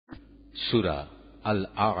সূরা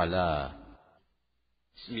আল-আ'লা।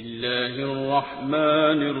 বিসমিল্লাহির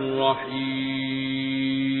রহমানির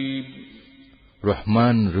রহিম।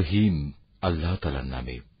 রহমান রহিম আল্লাহ তাআলার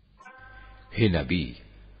নামে। হে নবী,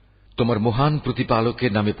 তোমার মহান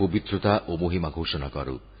প্রতিপালকের নামে পবিত্রতা ও মহিমা ঘোষণা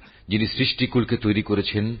করো, যিনি সৃষ্টিকুলকে তৈরি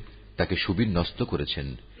করেছেন, তাকে সুবিন্যস্ত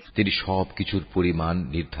করেছেন, তিনি সবকিছুর পরিমাণ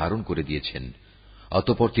নির্ধারণ করে দিয়েছেন,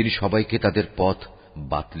 অতঃপর তিনি সবাইকে তাদের পথ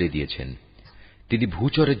বাতলে দিয়েছেন। তিনি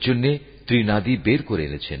ভূচরের জন্য ত্রিনাদি বের করে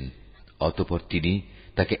এনেছেন, অতঃপর তিনি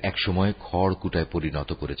তাকে একসময় খড়কুটায়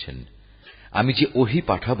পরিণত করেছেন। আমি যে ওহী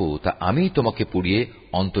পাঠাবো তা আমিই তোমাকে পড়িয়ে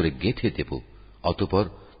অন্তরে গেঁথে দেব, অতঃপর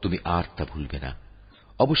তুমি আর তা ভুলবে না।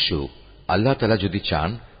 অবশ্য আল্লাহ তাআলা যদি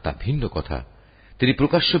চান তা ভিন্ন কথা। তিনি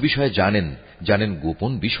প্রকাশ্য বিষয়ে জানেন, জানেন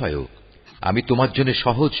গোপন বিষয়ও। আমি তোমার জন্য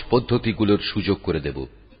সহজ পদ্ধতিগুলোর সুযোগ করে দেব,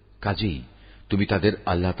 কাজেই তুমি তাদের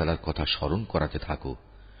আল্লাহ তাআলার কথা স্মরণ করাতে থাকো,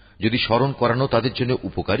 যদি স্মরণ করানো তাদের জন্য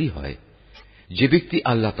উপকারী হয়। যে ব্যক্তি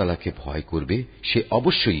আল্লাহ তাআলাকে ভয় করবে সে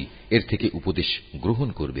অবশ্যই এর থেকে উপদেশ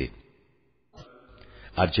গ্রহণ করবে,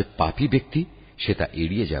 আর যে পাপী ব্যক্তি সে তা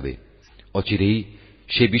এড়িয়ে যাবে। অচিরেই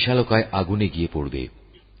সে বিশালকায় আগুনে গিয়ে পড়বে,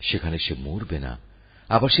 সেখানে সে মরবে না,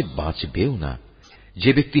 আবার সে বাঁচবেও না।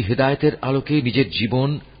 যে ব্যক্তি হেদায়েতের আলোকে নিজের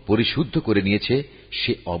জীবন পরিশুদ্ধ করে নিয়েছে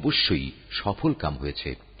সে অবশ্যই সফল কাম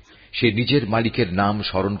হয়েছে। সে নিজের মালিকের নাম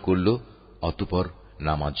স্মরণ করল, অতঃপর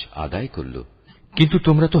নামাজ আদায় করল। কিন্তু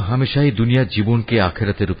তোমরা তো হামেশাই দুনিয়ার জীবনকে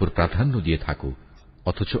আখিরাতের উপর প্রাধান্য দিয়ে থাকো,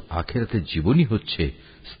 অথচ আখিরাতের জীবনই হচ্ছে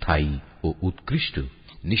স্থায়ী ও উৎকৃষ্ট।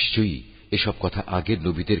 নিশ্চয়ই এসব কথা আগের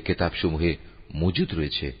নবীদের কেতাবসমূহে মজুদ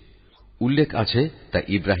রয়েছে, উল্লেখ আছে তা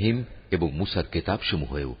ইব্রাহিম এবং মুসার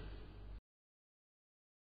কেতাবসমূহেও।